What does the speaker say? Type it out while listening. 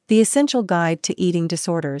The Essential Guide to Eating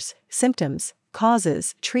Disorders, Symptoms,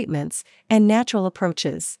 Causes, Treatments, and Natural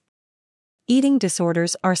Approaches. Eating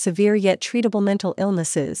disorders are severe yet treatable mental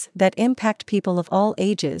illnesses that impact people of all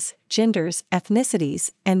ages, genders,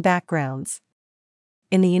 ethnicities, and backgrounds.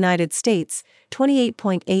 In the United States,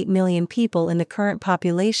 28.8 million people in the current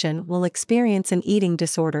population will experience an eating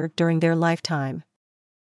disorder during their lifetime.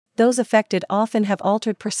 Those affected often have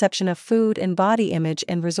altered perception of food and body image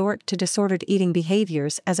and resort to disordered eating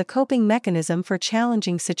behaviors as a coping mechanism for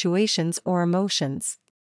challenging situations or emotions.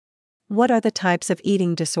 What are the types of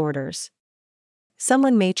eating disorders?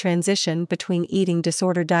 Someone may transition between eating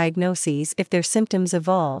disorder diagnoses if their symptoms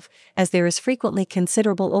evolve, as there is frequently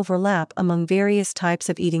considerable overlap among various types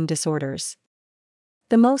of eating disorders.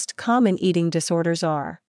 The most common eating disorders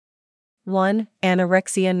are: 1.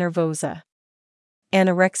 Anorexia nervosa.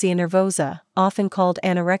 Anorexia nervosa, often called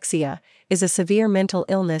anorexia, is a severe mental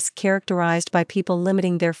illness characterized by people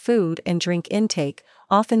limiting their food and drink intake,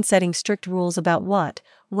 often setting strict rules about what,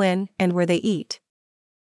 when, and where they eat.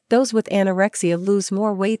 Those with anorexia lose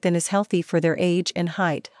more weight than is healthy for their age and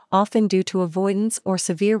height, often due to avoidance or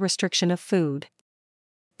severe restriction of food.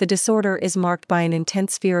 The disorder is marked by an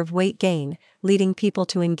intense fear of weight gain, leading people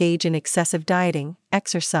to engage in excessive dieting,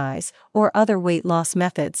 exercise, or other weight loss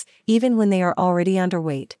methods, even when they are already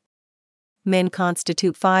underweight. Men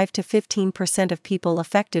constitute 5 to 15% of people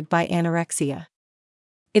affected by anorexia.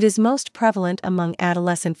 It is most prevalent among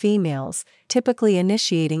adolescent females, typically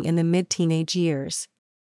initiating in the mid-teenage years.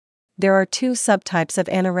 There are two subtypes of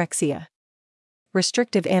anorexia.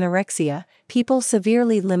 Restrictive anorexia, people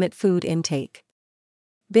severely limit food intake.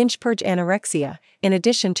 Binge-purge anorexia, in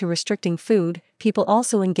addition to restricting food, people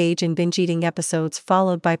also engage in binge-eating episodes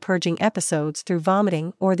followed by purging episodes through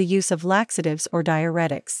vomiting or the use of laxatives or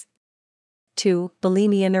diuretics. 2.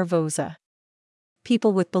 Bulimia nervosa.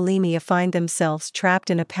 People with bulimia find themselves trapped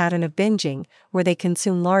in a pattern of binging, where they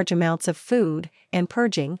consume large amounts of food, and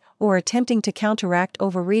purging, or attempting to counteract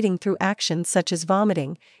overeating through actions such as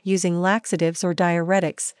vomiting, using laxatives or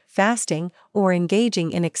diuretics, fasting, or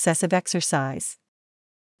engaging in excessive exercise.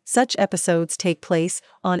 Such episodes take place,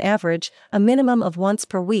 on average, a minimum of once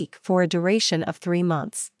per week for a duration of 3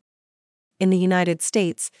 months. In the United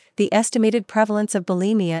States, the estimated prevalence of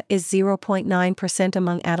bulimia is 0.9%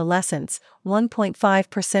 among adolescents,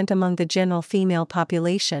 1.5% among the general female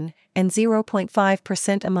population, and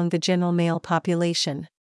 0.5% among the general male population.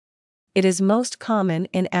 It is most common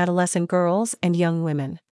in adolescent girls and young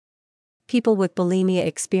women. People with bulimia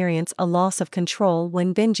experience a loss of control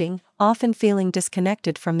when binging, often feeling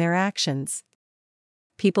disconnected from their actions.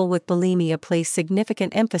 People with bulimia place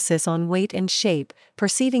significant emphasis on weight and shape,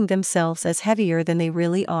 perceiving themselves as heavier than they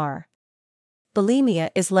really are.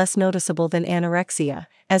 Bulimia is less noticeable than anorexia,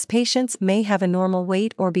 as patients may have a normal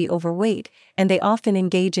weight or be overweight, and they often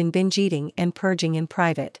engage in binge eating and purging in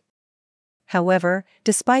private. However,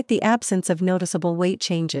 despite the absence of noticeable weight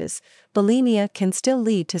changes, bulimia can still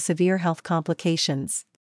lead to severe health complications.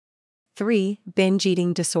 3. Binge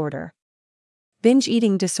eating disorder. Binge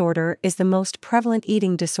eating disorder is the most prevalent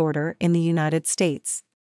eating disorder in the United States.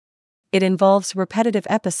 It involves repetitive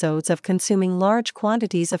episodes of consuming large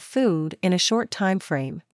quantities of food in a short time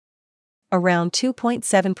frame. Around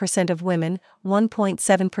 2.7% of women,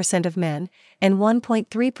 1.7% of men, and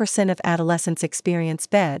 1.3% of adolescents experience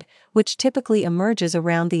BED, which typically emerges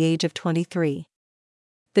around the age of 23.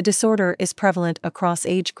 The disorder is prevalent across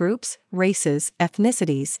age groups, races,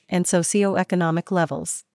 ethnicities, and socioeconomic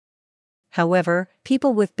levels. However,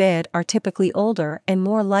 people with BED are typically older and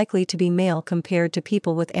more likely to be male compared to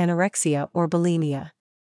people with anorexia or bulimia.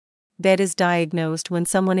 BED is diagnosed when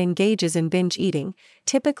someone engages in binge eating,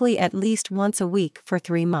 typically at least once a week for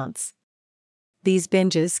 3 months. These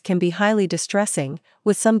binges can be highly distressing,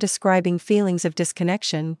 with some describing feelings of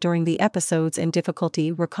disconnection during the episodes and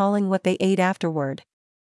difficulty recalling what they ate afterward.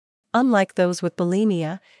 Unlike those with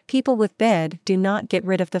bulimia, people with BED do not get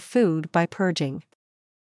rid of the food by purging.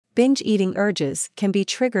 Binge eating urges can be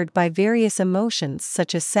triggered by various emotions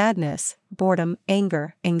such as sadness, boredom,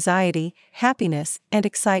 anger, anxiety, happiness, and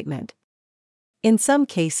excitement. In some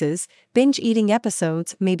cases, binge eating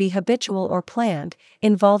episodes may be habitual or planned,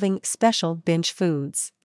 involving special binge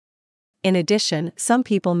foods. In addition, some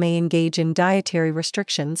people may engage in dietary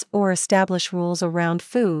restrictions or establish rules around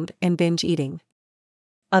food and binge eating.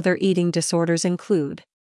 Other eating disorders include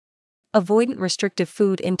avoidant restrictive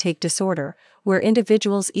food intake disorder, where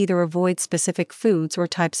individuals either avoid specific foods or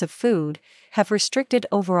types of food, have restricted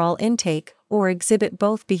overall intake, or exhibit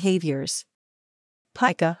both behaviors.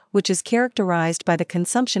 Pica, which is characterized by the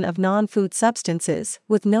consumption of non-food substances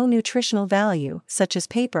with no nutritional value, such as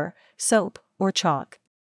paper, soap, or chalk.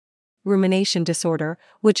 Rumination disorder,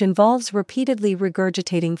 which involves repeatedly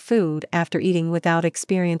regurgitating food after eating without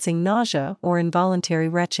experiencing nausea or involuntary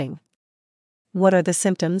retching. What are the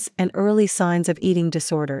symptoms and early signs of eating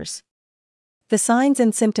disorders? The signs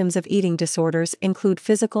and symptoms of eating disorders include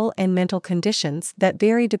physical and mental conditions that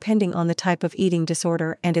vary depending on the type of eating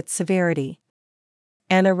disorder and its severity.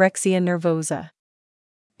 Anorexia nervosa.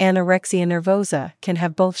 Anorexia nervosa can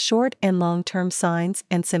have both short and long-term signs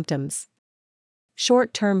and symptoms.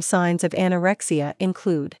 Short-term signs of anorexia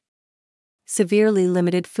include severely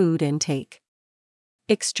limited food intake,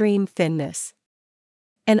 extreme thinness,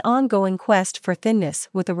 an ongoing quest for thinness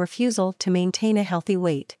with a refusal to maintain a healthy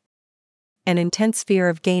weight, an intense fear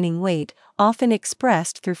of gaining weight, often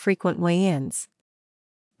expressed through frequent weigh-ins,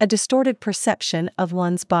 a distorted perception of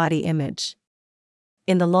one's body image.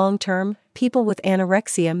 In the long term, people with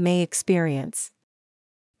anorexia may experience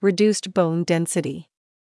reduced bone density,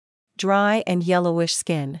 dry and yellowish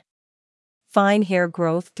skin, fine hair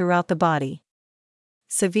growth throughout the body,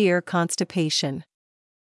 severe constipation,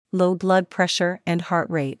 low blood pressure and heart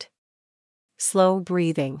rate, slow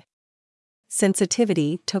breathing,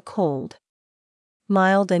 sensitivity to cold,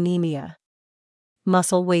 mild anemia,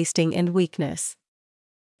 muscle wasting and weakness,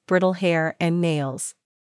 brittle hair and nails,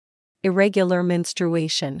 irregular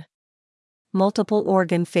menstruation, multiple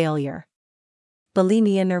organ failure,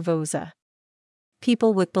 bulimia nervosa.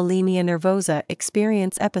 People with bulimia nervosa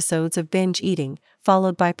experience episodes of binge eating,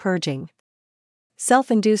 followed by purging.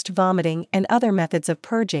 Self-induced vomiting and other methods of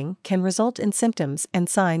purging can result in symptoms and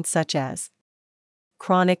signs such as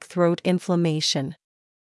chronic throat inflammation,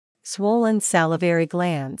 swollen salivary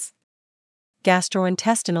glands,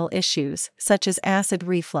 gastrointestinal issues such as acid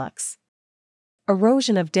reflux,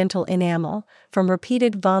 erosion of dental enamel from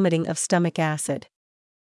repeated vomiting of stomach acid,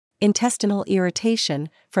 intestinal irritation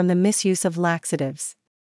from the misuse of laxatives,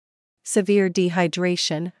 severe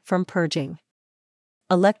dehydration from purging,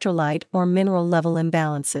 electrolyte or mineral level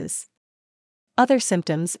imbalances. Other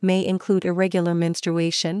symptoms may include irregular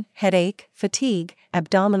menstruation, headache, fatigue,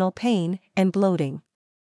 abdominal pain, and bloating.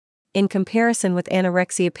 In comparison with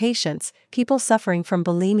anorexia patients, people suffering from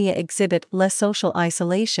bulimia exhibit less social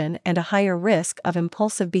isolation and a higher risk of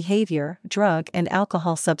impulsive behavior, drug and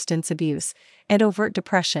alcohol substance abuse, and overt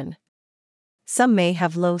depression. Some may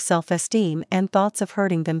have low self-esteem and thoughts of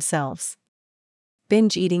hurting themselves.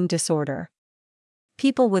 Binge eating disorder.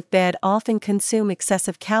 People with BED often consume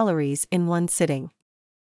excessive calories in one sitting.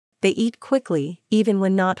 They eat quickly, even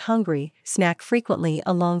when not hungry, snack frequently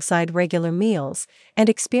alongside regular meals, and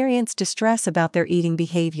experience distress about their eating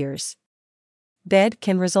behaviors. BED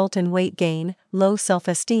can result in weight gain, low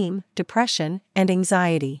self-esteem, depression, and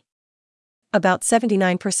anxiety. About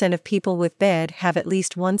 79% of people with BED have at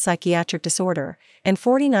least one psychiatric disorder, and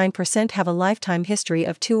 49% have a lifetime history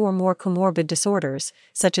of 2 or more comorbid disorders,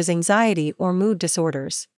 such as anxiety or mood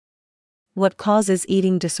disorders. What causes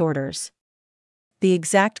eating disorders? The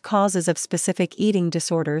exact causes of specific eating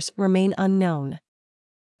disorders remain unknown.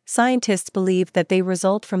 Scientists believe that they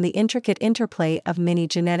result from the intricate interplay of many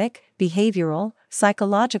genetic, behavioral,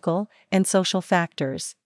 psychological, and social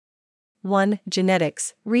factors. 1.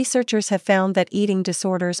 Genetics. Researchers have found that eating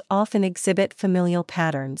disorders often exhibit familial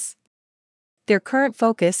patterns. Their current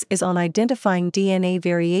focus is on identifying DNA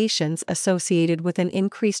variations associated with an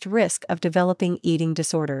increased risk of developing eating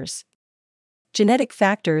disorders. Genetic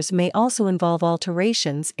factors may also involve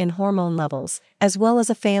alterations in hormone levels, as well as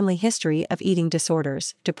a family history of eating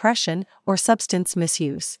disorders, depression, or substance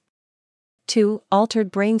misuse. 2. Altered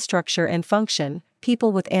brain structure and function.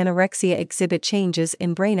 People with anorexia exhibit changes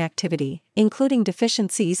in brain activity, including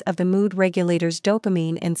deficiencies of the mood regulators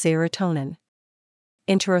dopamine and serotonin.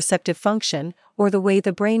 Interoceptive function, or the way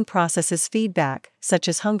the brain processes feedback, such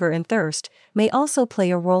as hunger and thirst, may also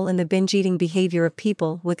play a role in the binge-eating behavior of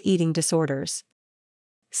people with eating disorders.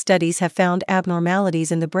 Studies have found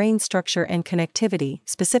abnormalities in the brain structure and connectivity,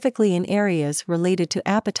 specifically in areas related to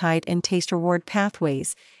appetite and taste-reward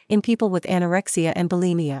pathways, in people with anorexia and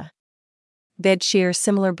bulimia. BED shares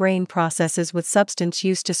similar brain processes with substance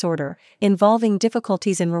use disorder, involving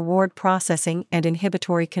difficulties in reward processing and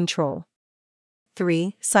inhibitory control.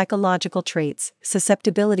 3. Psychological traits.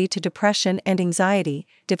 Susceptibility to depression and anxiety,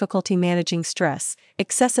 difficulty managing stress,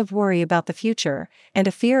 excessive worry about the future, and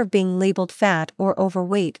a fear of being labeled fat or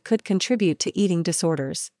overweight could contribute to eating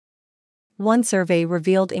disorders. One survey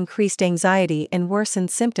revealed increased anxiety and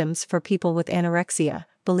worsened symptoms for people with anorexia,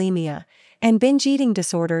 bulimia, and binge eating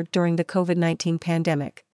disorder during the COVID-19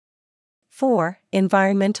 pandemic. 4.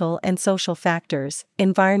 Environmental and social factors.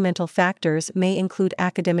 Environmental factors may include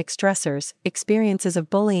academic stressors, experiences of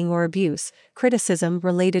bullying or abuse, criticism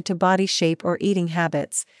related to body shape or eating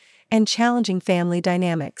habits, and challenging family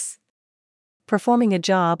dynamics. Performing a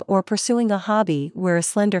job or pursuing a hobby where a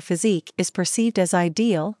slender physique is perceived as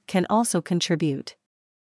ideal can also contribute.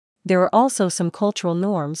 There are also some cultural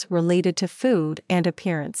norms related to food and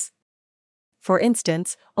appearance. For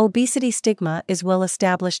instance, obesity stigma is well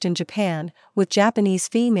established in Japan, with Japanese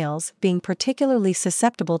females being particularly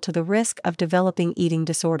susceptible to the risk of developing eating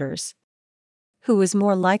disorders. Who is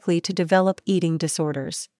more likely to develop eating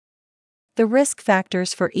disorders? The risk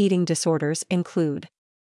factors for eating disorders include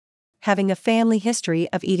having a family history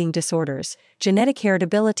of eating disorders. Genetic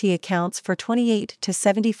heritability accounts for 28 to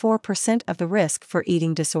 74% of the risk for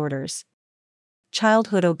eating disorders.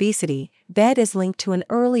 Childhood obesity. BED is linked to an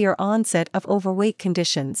earlier onset of overweight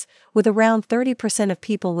conditions, with around 30% of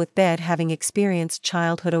people with BED having experienced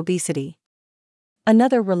childhood obesity.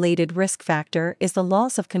 Another related risk factor is the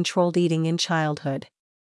loss of controlled eating in childhood.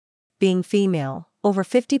 Being female, over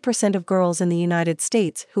 50% of girls in the United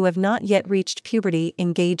States who have not yet reached puberty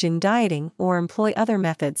engage in dieting or employ other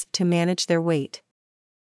methods to manage their weight.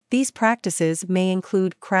 These practices may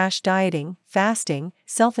include crash dieting, fasting,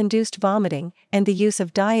 self-induced vomiting, and the use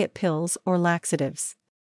of diet pills or laxatives.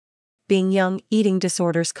 Being young, eating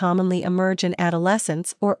disorders commonly emerge in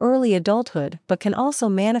adolescence or early adulthood but can also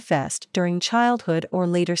manifest during childhood or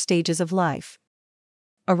later stages of life.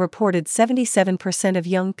 A reported 77% of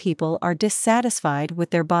young people are dissatisfied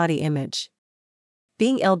with their body image.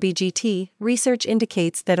 Being LBGT, research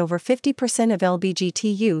indicates that over 50% of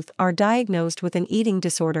LBGT youth are diagnosed with an eating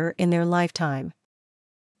disorder in their lifetime.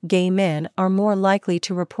 Gay men are more likely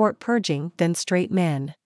to report purging than straight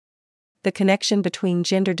men. The connection between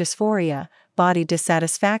gender dysphoria, body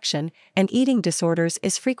dissatisfaction, and eating disorders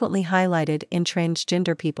is frequently highlighted in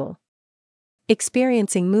transgender people.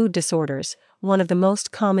 Experiencing mood disorders. One of the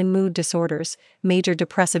most common mood disorders, major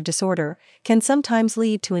depressive disorder, can sometimes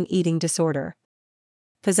lead to an eating disorder.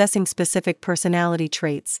 Possessing specific personality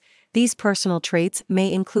traits. These personal traits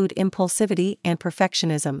may include impulsivity and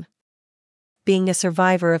perfectionism. Being a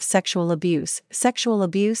survivor of sexual abuse. Sexual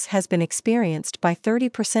abuse has been experienced by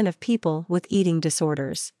 30% of people with eating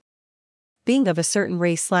disorders. Being of a certain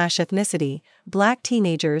race/ethnicity, Black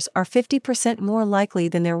teenagers are 50% more likely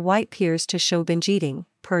than their white peers to show binge eating,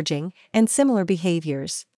 purging, and similar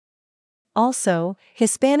behaviors. Also,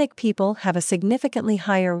 Hispanic people have a significantly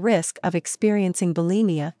higher risk of experiencing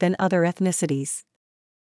bulimia than other ethnicities.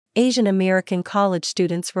 Asian American college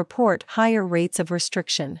students report higher rates of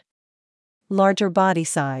restriction. Larger body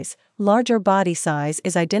size. Larger body size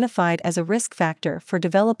is identified as a risk factor for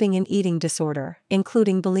developing an eating disorder,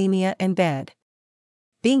 including bulimia and BED.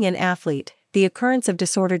 Being an athlete. The occurrence of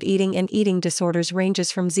disordered eating and eating disorders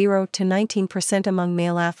ranges from 0 to 19% among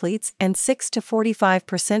male athletes and 6 to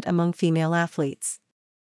 45% among female athletes.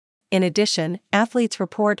 In addition, athletes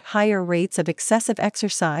report higher rates of excessive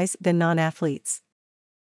exercise than non-athletes.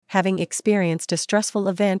 Having experienced a stressful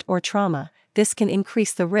event or trauma, this can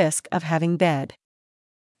increase the risk of having BED.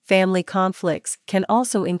 Family conflicts can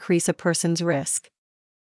also increase a person's risk.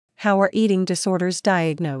 How are eating disorders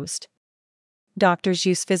diagnosed? Doctors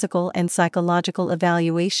use physical and psychological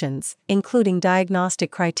evaluations, including diagnostic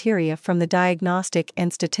criteria from the Diagnostic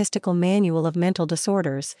and Statistical Manual of Mental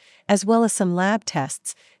Disorders, as well as some lab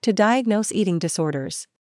tests, to diagnose eating disorders.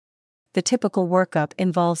 The typical workup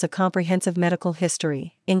involves a comprehensive medical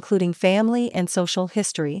history, including family and social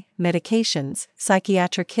history, medications,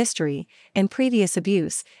 psychiatric history, and previous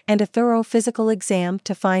abuse, and a thorough physical exam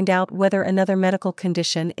to find out whether another medical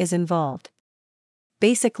condition is involved.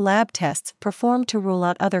 Basic lab tests performed to rule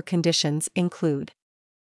out other conditions include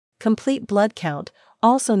complete blood count,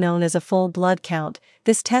 also known as a full blood count.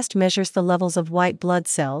 This test measures the levels of white blood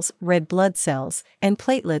cells, red blood cells, and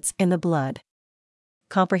platelets in the blood.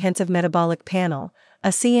 Comprehensive Metabolic Panel, a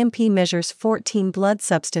CMP measures 14 blood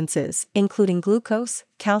substances, including glucose,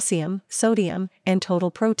 calcium, sodium, and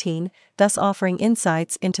total protein, thus offering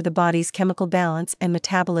insights into the body's chemical balance and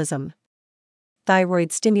metabolism.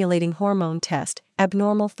 Thyroid Stimulating Hormone Test.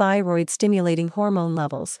 Abnormal thyroid stimulating hormone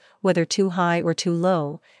levels, whether too high or too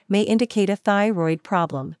low, may indicate a thyroid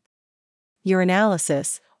problem.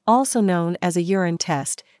 Urinalysis, also known as a urine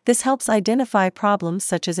test, this helps identify problems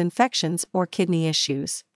such as infections or kidney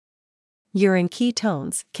issues. Urine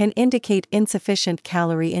ketones can indicate insufficient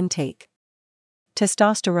calorie intake.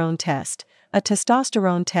 Testosterone test. A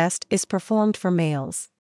testosterone test is performed for males.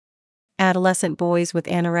 Adolescent boys with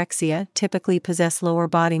anorexia typically possess lower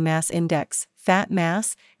body mass index, fat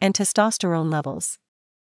mass, and testosterone levels.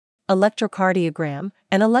 Electrocardiogram.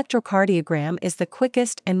 An electrocardiogram is the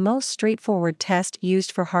quickest and most straightforward test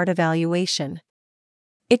used for heart evaluation.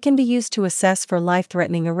 It can be used to assess for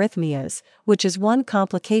life-threatening arrhythmias, which is one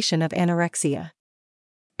complication of anorexia.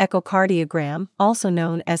 Echocardiogram, also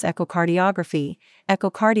known as echocardiography.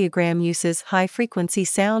 Echocardiogram uses high-frequency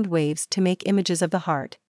sound waves to make images of the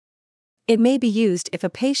heart. It may be used if a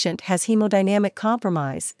patient has hemodynamic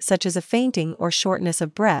compromise, such as a fainting or shortness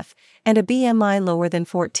of breath, and a BMI lower than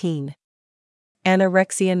 14.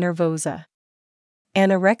 Anorexia nervosa.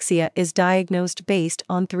 Anorexia is diagnosed based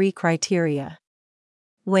on 3 criteria: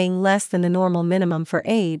 weighing less than the normal minimum for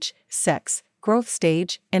age, sex, growth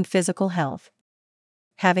stage, and physical health.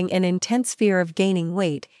 Having an intense fear of gaining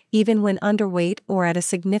weight, even when underweight or at a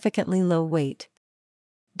significantly low weight.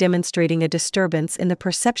 Demonstrating a disturbance in the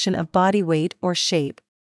perception of body weight or shape.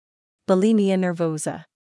 Bulimia nervosa.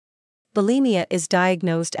 Bulimia is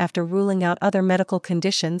diagnosed after ruling out other medical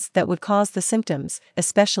conditions that would cause the symptoms,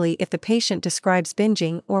 especially if the patient describes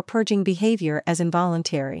binging or purging behavior as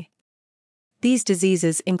involuntary. These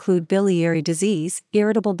diseases include biliary disease,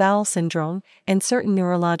 irritable bowel syndrome, and certain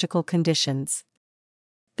neurological conditions.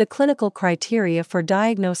 The clinical criteria for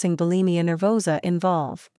diagnosing bulimia nervosa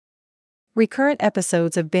involve recurrent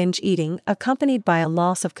episodes of binge eating accompanied by a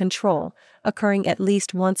loss of control, occurring at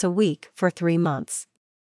least once a week for 3 months.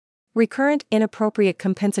 Recurrent inappropriate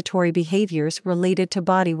compensatory behaviors related to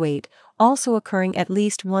body weight, also occurring at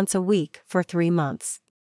least once a week for 3 months.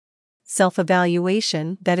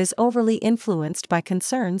 Self-evaluation that is overly influenced by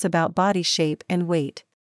concerns about body shape and weight.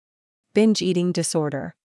 Binge eating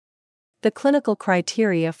disorder. The clinical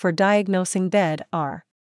criteria for diagnosing BED are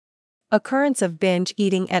occurrence of binge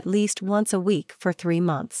eating at least once a week for 3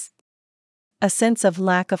 months. A sense of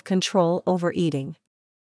lack of control over eating.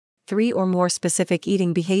 3 or more specific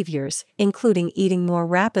eating behaviors, including eating more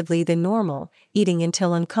rapidly than normal, eating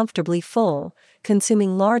until uncomfortably full,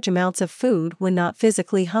 consuming large amounts of food when not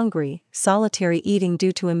physically hungry, solitary eating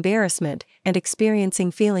due to embarrassment, and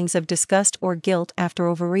experiencing feelings of disgust or guilt after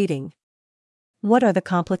overeating. What are the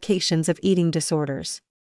complications of eating disorders?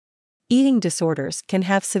 Eating disorders can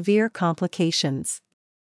have severe complications.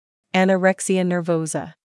 Anorexia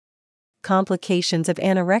nervosa. Complications of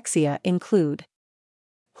anorexia include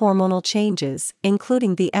hormonal changes,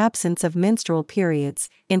 including the absence of menstrual periods,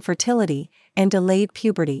 infertility, and delayed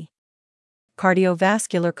puberty.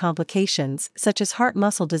 Cardiovascular complications such as heart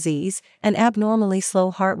muscle disease, an abnormally slow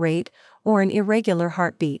heart rate, or an irregular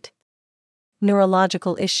heartbeat.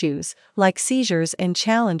 Neurological issues, like seizures and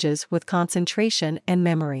challenges with concentration and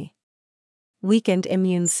memory. Weakened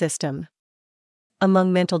immune system.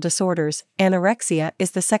 Among mental disorders, anorexia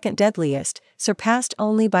is the second deadliest, surpassed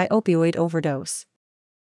only by opioid overdose.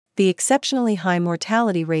 The exceptionally high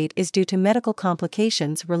mortality rate is due to medical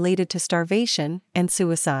complications related to starvation and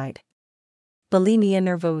suicide. Bulimia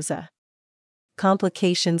nervosa.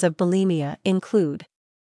 Complications of bulimia include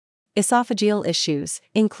esophageal issues,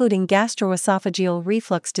 including gastroesophageal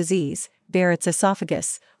reflux disease, Barrett's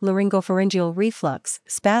esophagus, laryngopharyngeal reflux,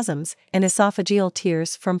 spasms, and esophageal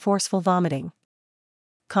tears from forceful vomiting.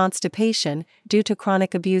 Constipation, due to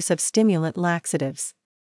chronic abuse of stimulant laxatives.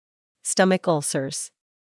 Stomach ulcers.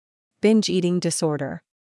 Binge eating disorder.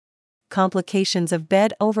 Complications of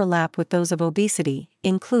BED overlap with those of obesity,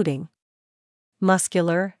 including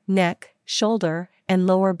muscular, neck, shoulder, and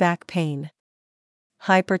lower back pain.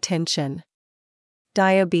 Hypertension.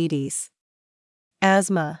 Diabetes.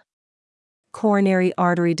 Asthma. Coronary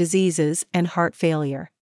artery diseases and heart failure.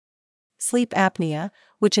 Sleep apnea,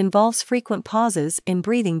 which involves frequent pauses in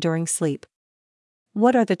breathing during sleep.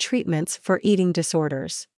 What are the treatments for eating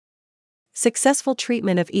disorders? Successful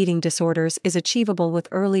treatment of eating disorders is achievable with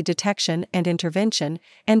early detection and intervention,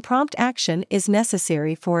 and prompt action is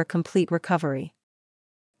necessary for a complete recovery.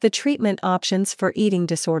 The treatment options for eating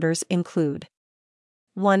disorders include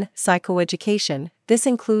 1. Psychoeducation. This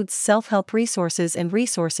includes self-help resources and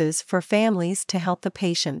resources for families to help the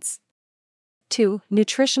patients. 2.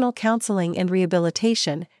 Nutritional counseling and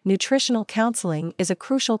rehabilitation. Nutritional counseling is a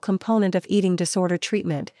crucial component of eating disorder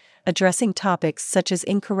treatment, addressing topics such as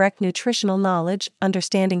incorrect nutritional knowledge,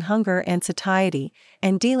 understanding hunger and satiety,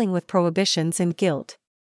 and dealing with prohibitions and guilt.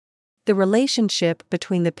 The relationship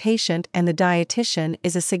between the patient and the dietitian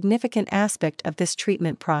is a significant aspect of this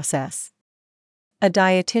treatment process. A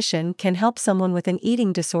dietitian can help someone with an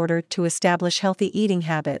eating disorder to establish healthy eating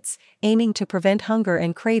habits, aiming to prevent hunger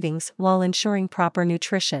and cravings while ensuring proper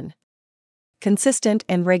nutrition. Consistent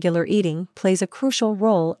and regular eating plays a crucial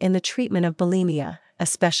role in the treatment of bulimia,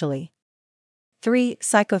 especially. 3.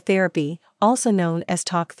 Psychotherapy, also known as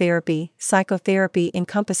talk therapy. Psychotherapy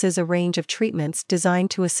encompasses a range of treatments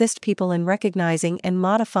designed to assist people in recognizing and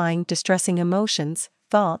modifying distressing emotions,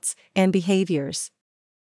 thoughts, and behaviors.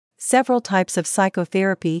 Several types of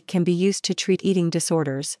psychotherapy can be used to treat eating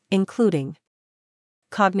disorders, including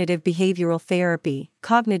Cognitive behavioral therapy.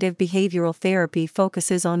 Cognitive behavioral therapy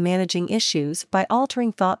focuses on managing issues by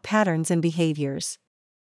altering thought patterns and behaviors.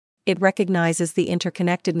 It recognizes the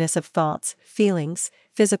interconnectedness of thoughts, feelings,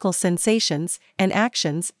 physical sensations, and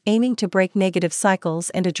actions, aiming to break negative cycles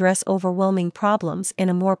and address overwhelming problems in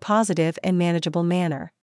a more positive and manageable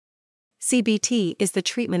manner. CBT is the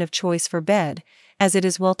treatment of choice for BED, as it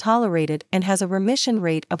is well tolerated and has a remission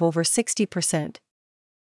rate of over 60%.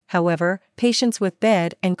 However, patients with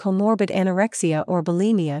BED and comorbid anorexia or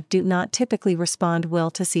bulimia do not typically respond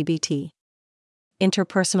well to CBT.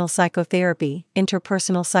 Interpersonal psychotherapy.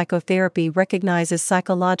 Interpersonal psychotherapy recognizes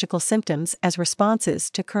psychological symptoms as responses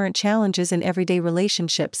to current challenges in everyday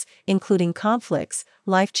relationships, including conflicts,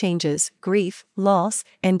 life changes, grief, loss,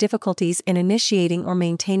 and difficulties in initiating or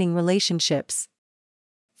maintaining relationships.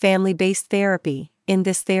 Family-based therapy. In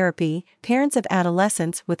this therapy, parents of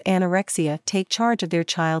adolescents with anorexia take charge of their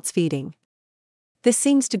child's feeding. This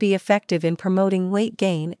seems to be effective in promoting weight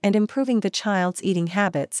gain and improving the child's eating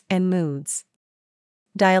habits and moods.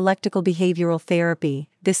 Dialectical behavioral therapy.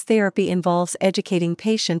 This therapy involves educating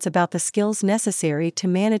patients about the skills necessary to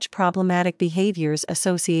manage problematic behaviors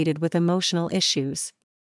associated with emotional issues.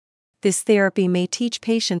 This therapy may teach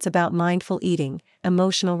patients about mindful eating,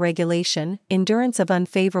 emotional regulation, endurance of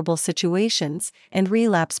unfavorable situations, and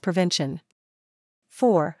relapse prevention.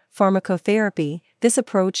 4. Pharmacotherapy. This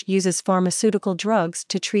approach uses pharmaceutical drugs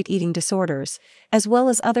to treat eating disorders, as well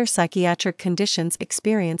as other psychiatric conditions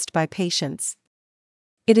experienced by patients.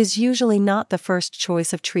 It is usually not the first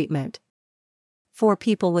choice of treatment. For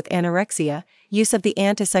people with anorexia, use of the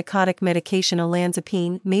antipsychotic medication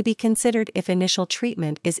olanzapine may be considered if initial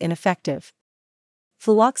treatment is ineffective.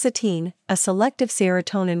 Fluoxetine, a selective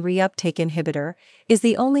serotonin reuptake inhibitor, is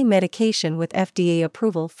the only medication with FDA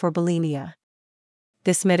approval for bulimia.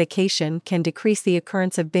 This medication can decrease the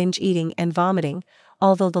occurrence of binge eating and vomiting,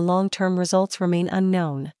 although the long-term results remain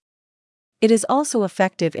unknown. It is also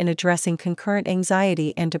effective in addressing concurrent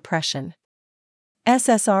anxiety and depression.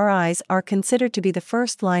 SSRIs are considered to be the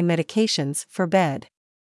first-line medications for BED.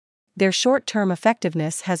 Their short-term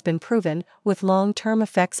effectiveness has been proven, with long-term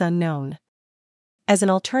effects unknown. As an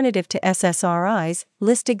alternative to SSRIs,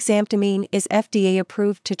 lisdexamfetamine is FDA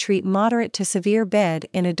approved to treat moderate to severe BED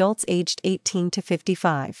in adults aged 18 to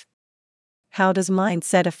 55. How does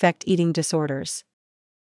mindset affect eating disorders?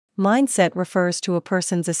 Mindset refers to a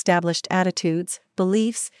person's established attitudes,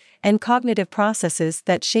 beliefs, and cognitive processes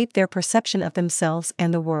that shape their perception of themselves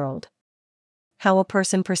and the world. How a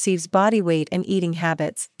person perceives body weight and eating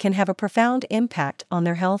habits can have a profound impact on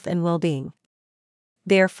their health and well-being.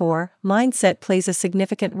 Therefore, mindset plays a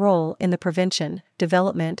significant role in the prevention,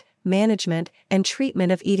 development, management, and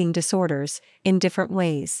treatment of eating disorders, in different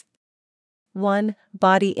ways. 1.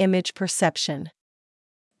 Body image perception.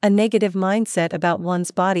 A negative mindset about one's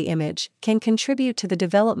body image can contribute to the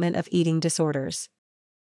development of eating disorders.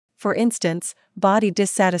 For instance, body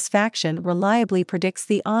dissatisfaction reliably predicts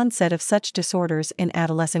the onset of such disorders in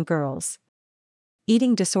adolescent girls.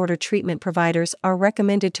 Eating disorder treatment providers are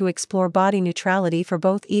recommended to explore body neutrality for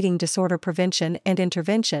both eating disorder prevention and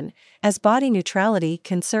intervention, as body neutrality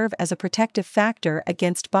can serve as a protective factor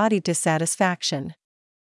against body dissatisfaction.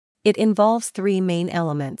 It involves 3 main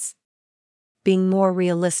elements: being more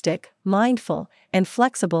realistic, mindful, and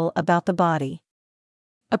flexible about the body.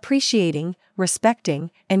 Appreciating,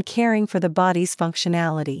 respecting, and caring for the body's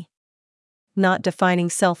functionality. Not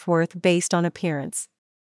defining self-worth based on appearance.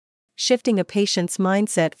 Shifting a patient's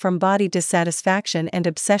mindset from body dissatisfaction and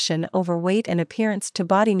obsession over weight and appearance to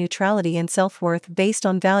body neutrality and self-worth based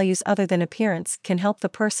on values other than appearance can help the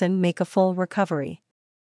person make a full recovery.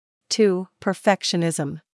 2.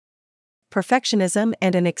 Perfectionism. Perfectionism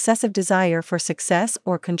and an excessive desire for success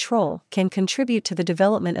or control can contribute to the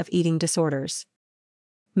development of eating disorders.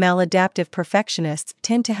 Maladaptive perfectionists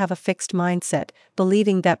tend to have a fixed mindset,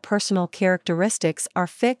 believing that personal characteristics are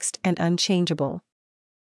fixed and unchangeable.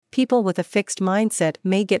 People with a fixed mindset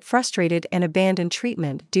may get frustrated and abandon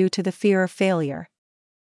treatment due to the fear of failure.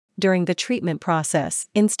 During the treatment process,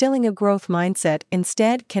 instilling a growth mindset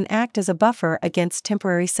instead can act as a buffer against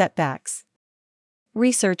temporary setbacks.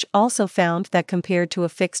 Research also found that compared to a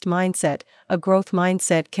fixed mindset, a growth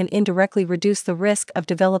mindset can indirectly reduce the risk of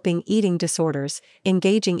developing eating disorders,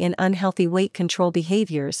 engaging in unhealthy weight control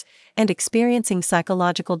behaviors, and experiencing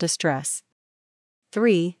psychological distress.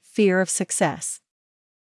 3. Fear of success.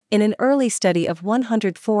 In an early study of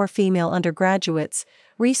 104 female undergraduates,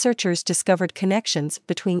 researchers discovered connections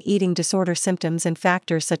between eating disorder symptoms and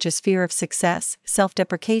factors such as fear of success,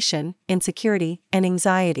 self-deprecation, insecurity, and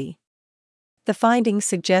anxiety. The findings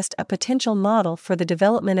suggest a potential model for the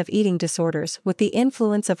development of eating disorders with the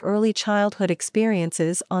influence of early childhood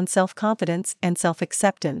experiences on self-confidence and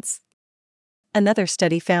self-acceptance. Another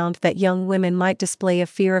study found that young women might display a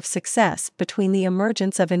fear of success between the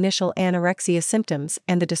emergence of initial anorexia symptoms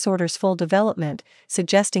and the disorder's full development,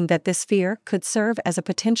 suggesting that this fear could serve as a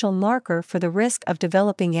potential marker for the risk of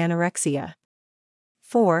developing anorexia.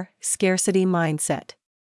 4. Scarcity mindset.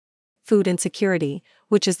 Food insecurity,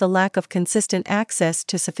 which is the lack of consistent access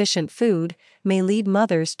to sufficient food, may lead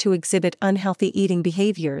mothers to exhibit unhealthy eating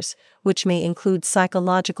behaviors, which may include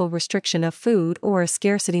psychological restriction of food or a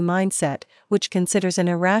scarcity mindset, which considers an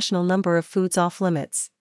irrational number of foods off limits.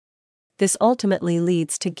 This ultimately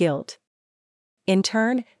leads to guilt. In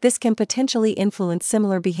turn, this can potentially influence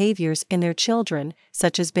similar behaviors in their children,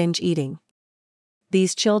 such as binge eating.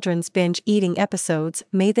 These children's binge eating episodes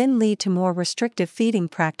may then lead to more restrictive feeding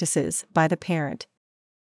practices by the parent.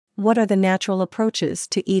 What are the natural approaches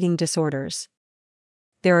to eating disorders?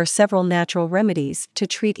 There are several natural remedies to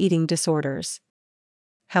treat eating disorders.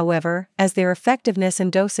 However, as their effectiveness and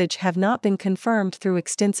dosage have not been confirmed through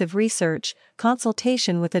extensive research,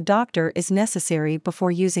 consultation with a doctor is necessary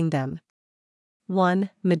before using them. 1.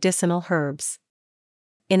 Medicinal herbs.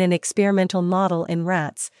 In an experimental model in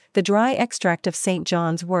rats, the dry extract of St.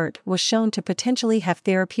 John's wort was shown to potentially have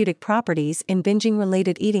therapeutic properties in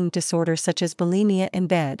binging-related eating disorders such as bulimia and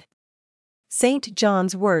BED. St.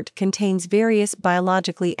 John's wort contains various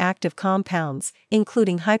biologically active compounds,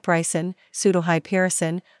 including hypericin,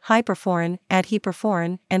 pseudohypericin, hyperforin,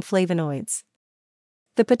 adhyperforin, and flavonoids.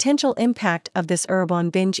 The potential impact of this herb on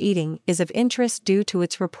binge eating is of interest due to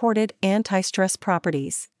its reported anti-stress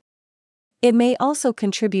properties. It may also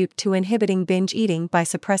contribute to inhibiting binge eating by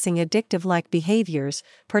suppressing addictive-like behaviors,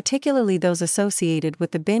 particularly those associated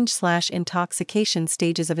with the binge/intoxication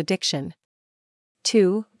stages of addiction.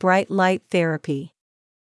 2. Bright light therapy.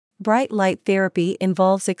 Bright light therapy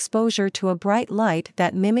involves exposure to a bright light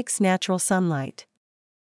that mimics natural sunlight.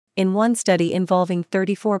 In one study involving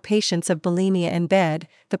 34 patients of bulimia and BED,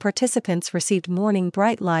 the participants received morning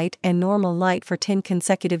bright light and normal light for 10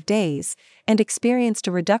 consecutive days, and experienced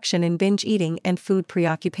a reduction in binge eating and food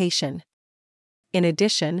preoccupation. In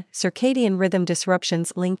addition, circadian rhythm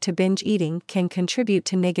disruptions linked to binge eating can contribute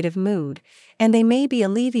to negative mood, and they may be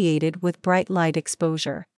alleviated with bright light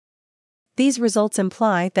exposure. These results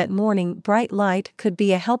imply that morning bright light could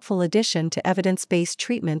be a helpful addition to evidence-based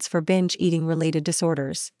treatments for binge eating-related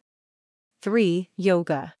disorders. 3.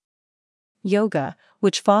 Yoga. Yoga,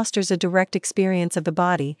 which fosters a direct experience of the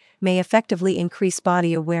body, may effectively increase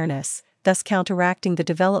body awareness, thus counteracting the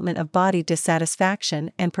development of body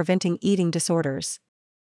dissatisfaction and preventing eating disorders.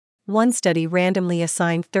 One study randomly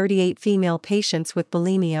assigned 38 female patients with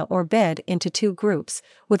bulimia or BED into two groups,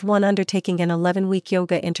 with one undertaking an 11-week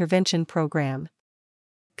yoga intervention program.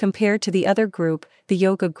 Compared to the other group, the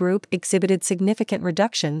yoga group exhibited significant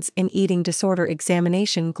reductions in eating disorder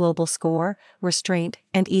examination global score, restraint,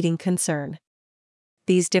 and eating concern.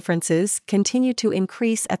 These differences continue to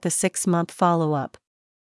increase at the 6-month follow-up.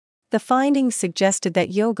 The findings suggested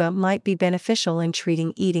that yoga might be beneficial in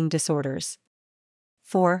treating eating disorders.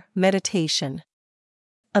 4. Meditation.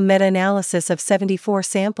 A meta-analysis of 74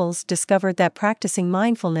 samples discovered that practicing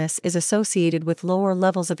mindfulness is associated with lower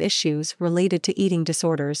levels of issues related to eating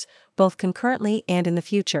disorders, both concurrently and in the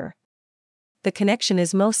future. The connection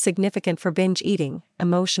is most significant for binge eating,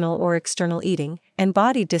 emotional or external eating, and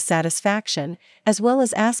body dissatisfaction, as well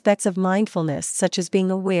as aspects of mindfulness such as being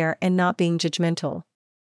aware and not being judgmental.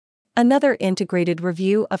 Another integrated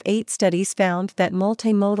review of 8 studies found that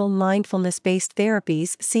multimodal mindfulness-based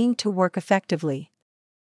therapies seem to work effectively.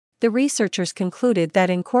 The researchers concluded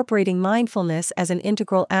that incorporating mindfulness as an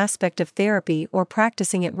integral aspect of therapy or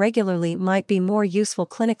practicing it regularly might be more useful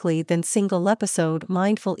clinically than single-episode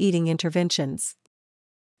mindful eating interventions.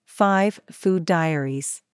 5. Food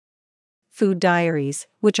diaries. Food diaries,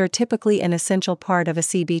 which are typically an essential part of a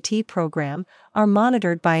CBT program, are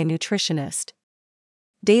monitored by a nutritionist.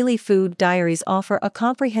 Daily food diaries offer a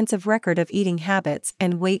comprehensive record of eating habits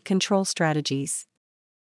and weight control strategies.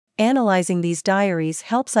 Analyzing these diaries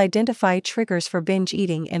helps identify triggers for binge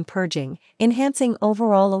eating and purging, enhancing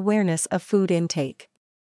overall awareness of food intake.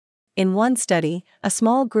 In one study, a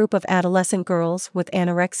small group of adolescent girls with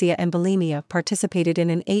anorexia and bulimia participated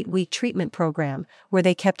in an 8-week treatment program where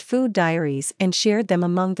they kept food diaries and shared them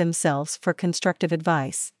among themselves for constructive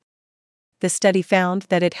advice. The study found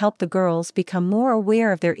that it helped the girls become more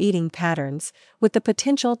aware of their eating patterns, with the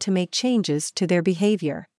potential to make changes to their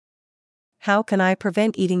behavior. How can I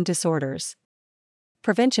prevent eating disorders?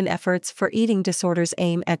 Prevention efforts for eating disorders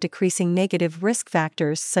aim at decreasing negative risk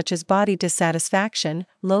factors such as body dissatisfaction,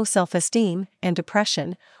 low self-esteem, and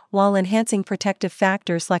depression, while enhancing protective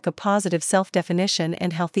factors like a positive self-definition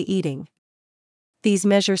and healthy eating. These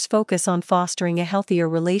measures focus on fostering a healthier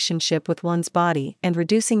relationship with one's body and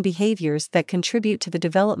reducing behaviors that contribute to the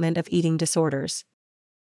development of eating disorders.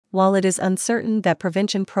 While it is uncertain that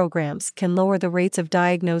prevention programs can lower the rates of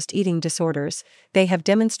diagnosed eating disorders, they have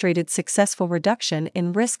demonstrated successful reduction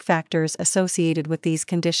in risk factors associated with these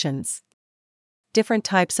conditions. Different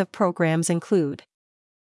types of programs include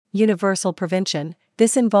universal prevention.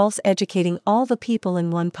 This involves educating all the people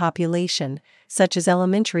in one population, such as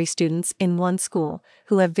elementary students in one school,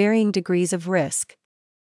 who have varying degrees of risk.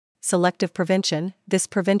 Selective prevention. This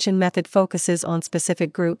prevention method focuses on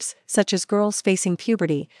specific groups, such as girls facing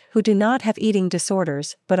puberty, who do not have eating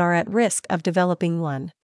disorders but are at risk of developing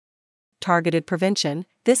one. Targeted prevention.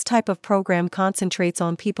 This type of program concentrates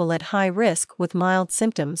on people at high risk with mild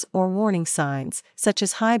symptoms or warning signs, such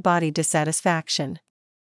as high body dissatisfaction.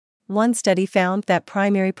 One study found that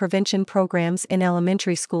primary prevention programs in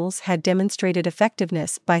elementary schools had demonstrated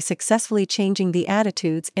effectiveness by successfully changing the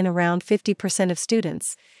attitudes in around 50% of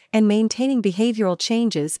students, and maintaining behavioral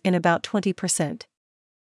changes in about 20%.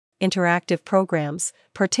 Interactive programs,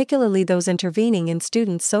 particularly those intervening in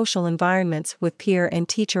students' social environments with peer and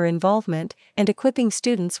teacher involvement and equipping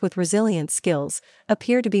students with resilience skills,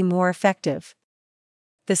 appear to be more effective.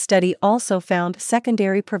 The study also found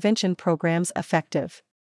secondary prevention programs effective.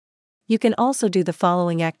 You can also do the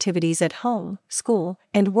following activities at home, school,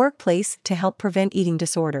 and workplace to help prevent eating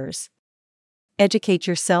disorders. Educate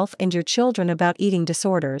yourself and your children about eating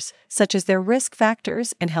disorders, such as their risk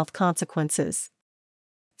factors and health consequences.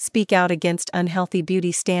 Speak out against unhealthy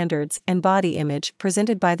beauty standards and body image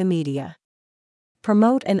presented by the media.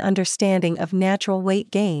 Promote an understanding of natural weight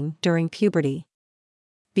gain during puberty.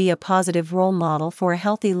 Be a positive role model for a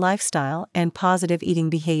healthy lifestyle and positive eating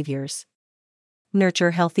behaviors.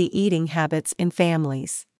 Nurture healthy eating habits in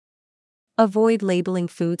families. Avoid labeling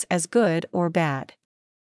foods as good or bad.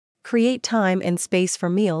 Create time and space for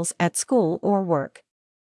meals at school or work.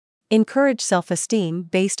 Encourage self-esteem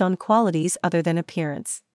based on qualities other than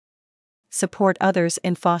appearance. Support others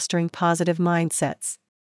in fostering positive mindsets.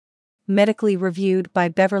 Medically reviewed by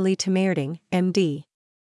Beverly Tamerding, MD.